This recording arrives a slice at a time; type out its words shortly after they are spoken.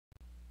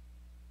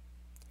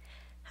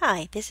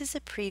Hi, this is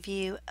a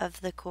preview of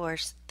the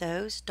course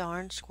Those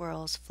Darn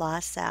Squirrels Fly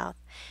South.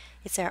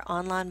 It's our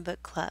online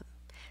book club.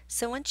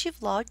 So once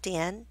you've logged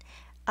in,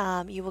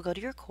 you will go to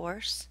your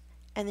course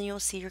and then you'll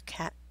see your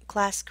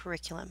class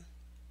curriculum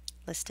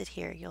listed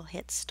here. You'll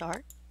hit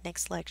Start,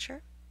 Next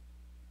Lecture.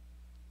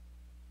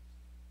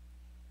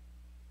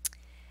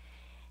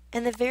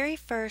 And the very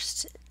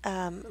first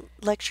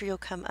lecture you'll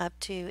come up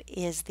to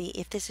is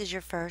if this is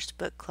your first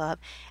book club.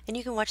 And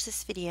you can watch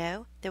this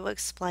video that will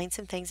explain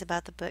some things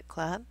about the book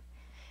club.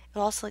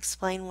 It'll also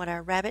explain what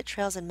our rabbit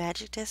trails and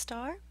magic tests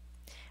are,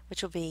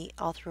 which will be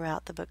all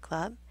throughout the book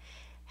club.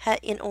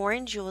 In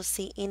orange, you will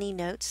see any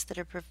notes that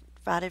are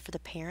provided for the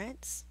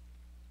parents.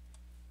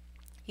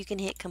 You can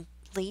hit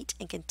complete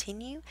and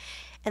continue.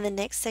 And the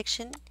next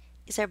section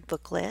is our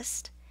book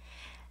list.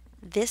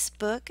 This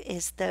book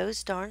is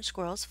Those Darn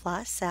Squirrels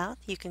Fly South.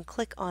 You can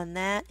click on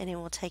that and it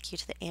will take you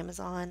to the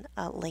Amazon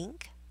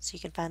link, so you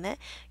can find that.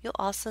 You'll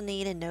also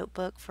need a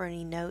notebook for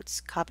any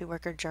notes,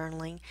 copywork, or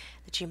journaling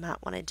that you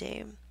might want to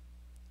do.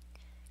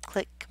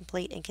 Click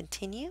complete and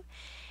continue.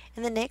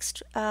 And the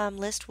next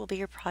list will be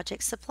your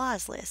project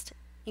supplies list.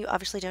 You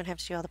obviously don't have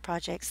to do all the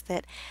projects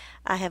that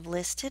I have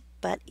listed,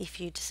 but if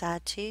you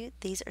decide to,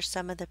 these are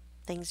some of the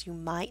things you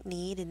might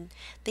need, and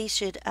these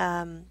should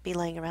be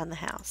laying around the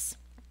house.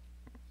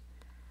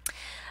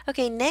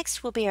 Okay,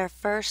 next will be our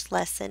first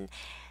lesson.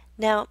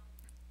 Now,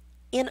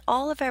 in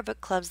all of our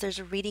book clubs, there's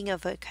a reading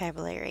of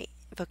vocabulary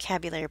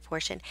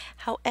portion.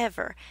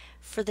 However,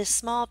 for the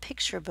small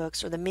picture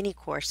books or the mini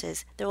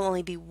courses, there will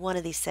only be one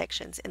of these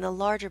sections. In the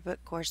larger book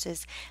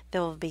courses,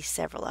 there will be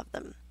several of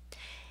them.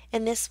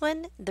 In this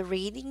one, the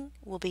reading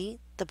will be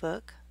the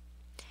book.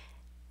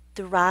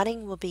 The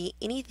writing will be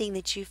anything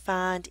that you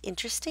find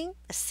interesting,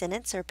 a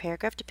sentence or a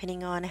paragraph,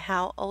 depending on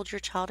how old your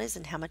child is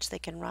and how much they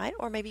can write,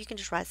 or maybe you can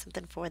just write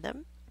something for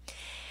them.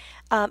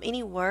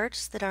 Any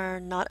words that are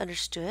not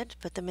understood,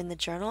 put them in the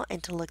journal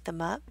and to look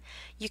them up.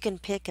 You can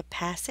pick a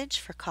passage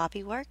for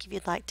copy work if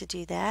you'd like to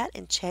do that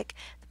and check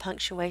the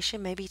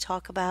punctuation. Maybe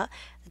talk about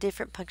the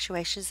different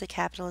punctuations, the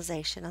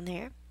capitalization on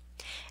there.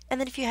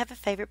 And then if you have a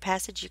favorite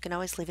passage, you can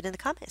always leave it in the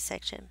comment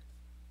section.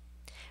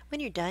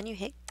 When you're done, you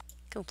hit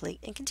complete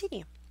and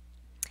continue.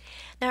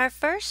 Now our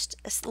first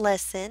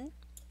lesson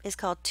is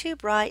called Two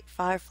Bright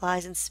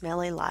Fireflies and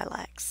Smelly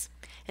Lilacs.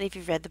 And if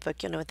you've read the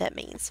book, you'll know what that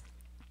means.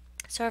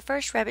 So our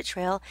first rabbit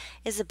trail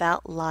is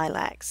about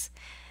lilacs.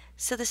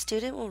 So the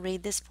student will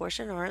read this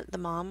portion, or the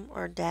mom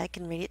or dad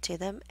can read it to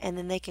them, and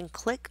then they can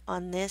click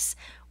on this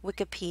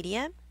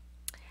Wikipedia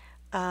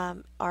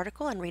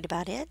article and read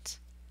about it.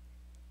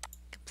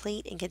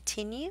 Complete and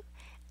continue.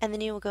 And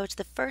then you will go to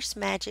the first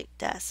magic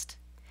dust.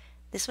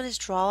 This one is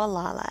draw a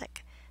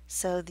lilac.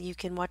 So you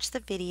can watch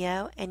the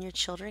video and your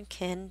children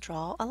can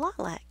draw a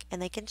lilac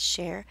and they can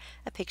share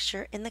a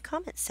picture in the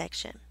comments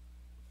section.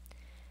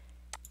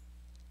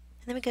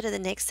 And then we go to the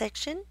next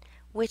section,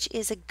 which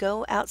is a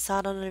go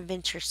outside on an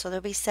adventure. So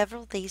there'll be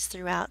several of these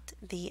throughout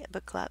the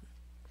book club.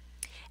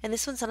 And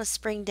this one's on a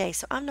spring day,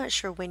 so I'm not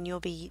sure when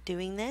you'll be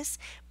doing this,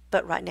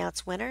 but right now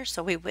it's winter,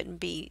 so we wouldn't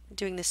be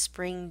doing the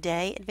spring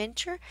day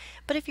adventure.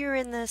 But if you're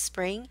in the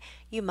spring,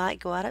 you might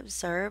go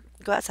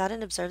outside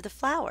and observe the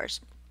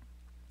flowers.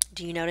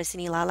 Do you notice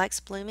any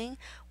lilacs blooming?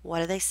 What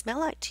do they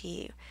smell like to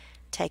you?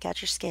 Take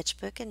out your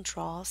sketchbook and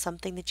draw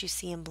something that you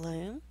see in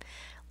bloom.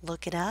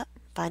 Look it up,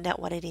 find out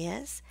what it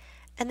is,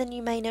 and then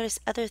you may notice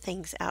other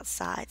things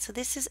outside. So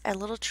this is a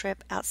little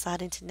trip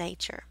outside into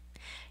nature.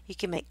 You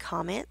can make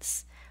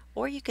comments,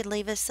 or you could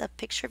leave us a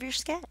picture of your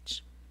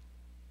sketch.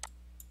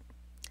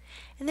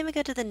 And then we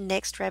go to the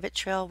next rabbit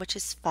trail, which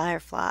is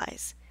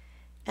fireflies.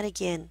 And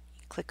again,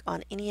 you click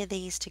on any of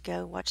these to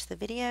go watch the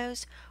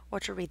videos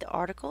or to read the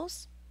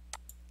articles.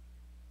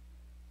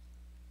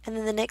 And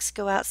then the next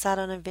go outside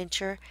on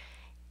adventure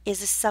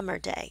is a summer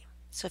day.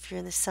 So if you're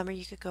in the summer,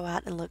 you could go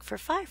out and look for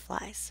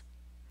fireflies.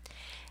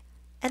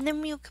 And then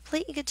when you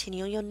complete and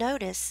continue, you'll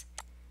notice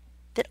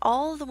that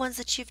all of the ones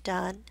that you've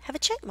done have a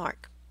check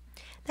mark.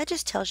 That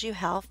just tells you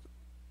how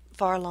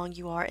far along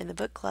you are in the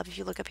book club. If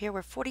you look up here,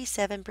 we're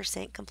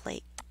 47%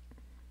 complete.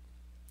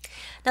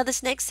 Now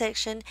this next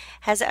section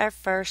has our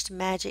first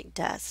magic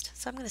dust.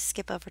 So I'm going to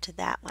skip over to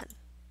that one.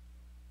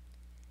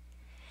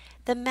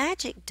 The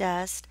magic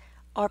dust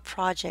are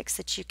projects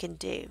that you can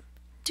do.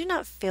 Do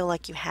not feel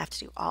like you have to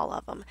do all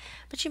of them,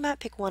 but you might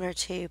pick one or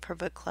two per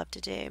book club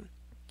to do.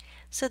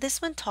 So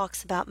this one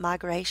talks about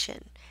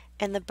migration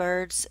and the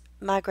birds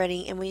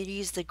migrating, and we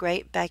use the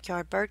Great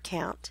Backyard Bird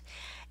Count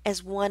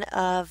as one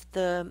of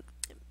the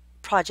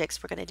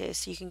projects we're going to do.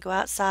 So you can go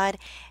outside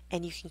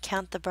and you can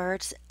count the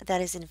birds.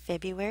 That is in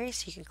February,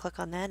 so you can click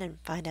on that and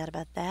find out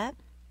about that.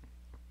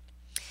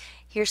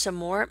 Here's some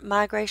more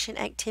migration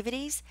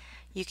activities.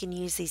 You can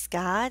use these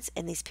guides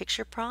and these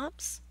picture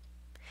prompts.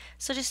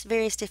 So just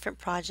various different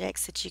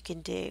projects that you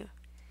can do.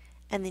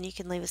 And then you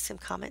can leave us some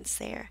comments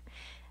there.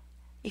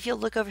 If you'll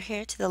look over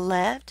here to the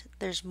left,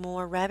 there's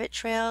more rabbit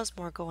trails,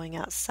 more going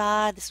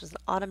outside. This was an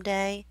autumn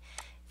day.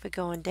 If we're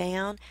going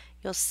down,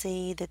 you'll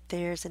see that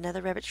there's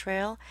another rabbit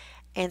trail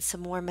and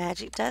some more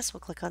magic dust. We'll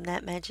click on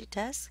that magic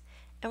dust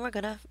and we're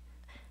going to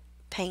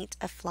paint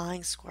a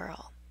flying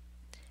squirrel.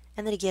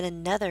 And then again,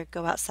 another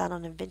go outside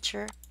on an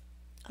adventure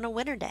on a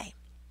winter day.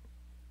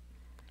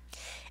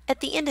 At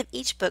the end of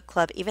each book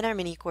club, even our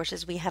mini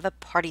courses, we have a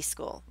party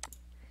school.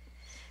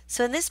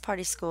 So in this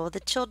party school, the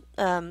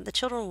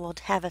children will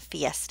have a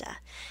fiesta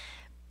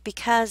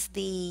because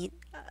the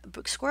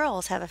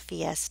squirrels have a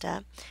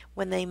fiesta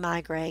when they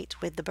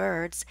migrate with the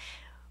birds.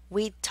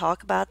 We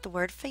talk about the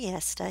word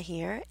fiesta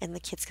here, and the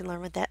kids can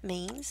learn what that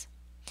means.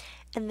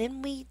 And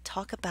then we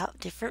talk about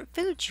different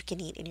foods you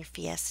can eat in your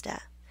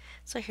fiesta.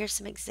 So here's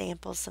some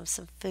examples of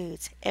some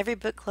foods. Every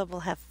book club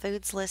will have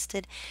foods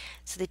listed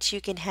so that you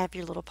can have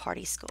your little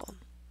party school.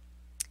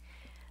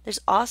 There's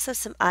also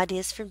some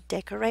ideas from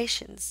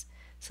decorations.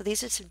 So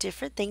these are some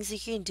different things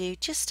that you can do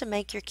just to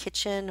make your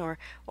kitchen or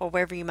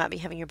wherever you might be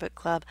having your book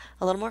club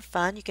a little more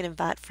fun. You can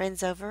invite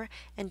friends over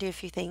and do a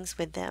few things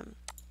with them.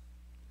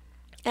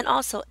 And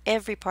also,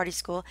 every party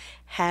school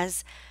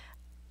has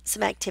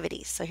some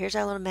activities. So here's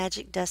our little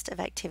magic dust of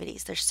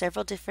activities. There's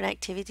several different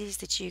activities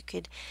that you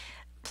could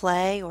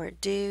play or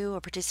do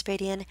or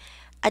participate in.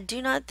 I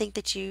do not think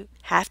that you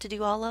have to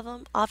do all of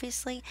them,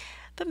 obviously,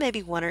 but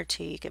maybe one or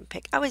two you can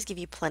pick. I always give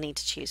you plenty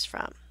to choose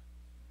from.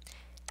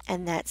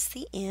 And that's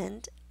the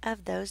end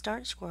of Those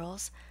Darn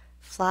Squirrels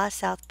Fly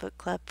South Book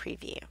Club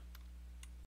preview.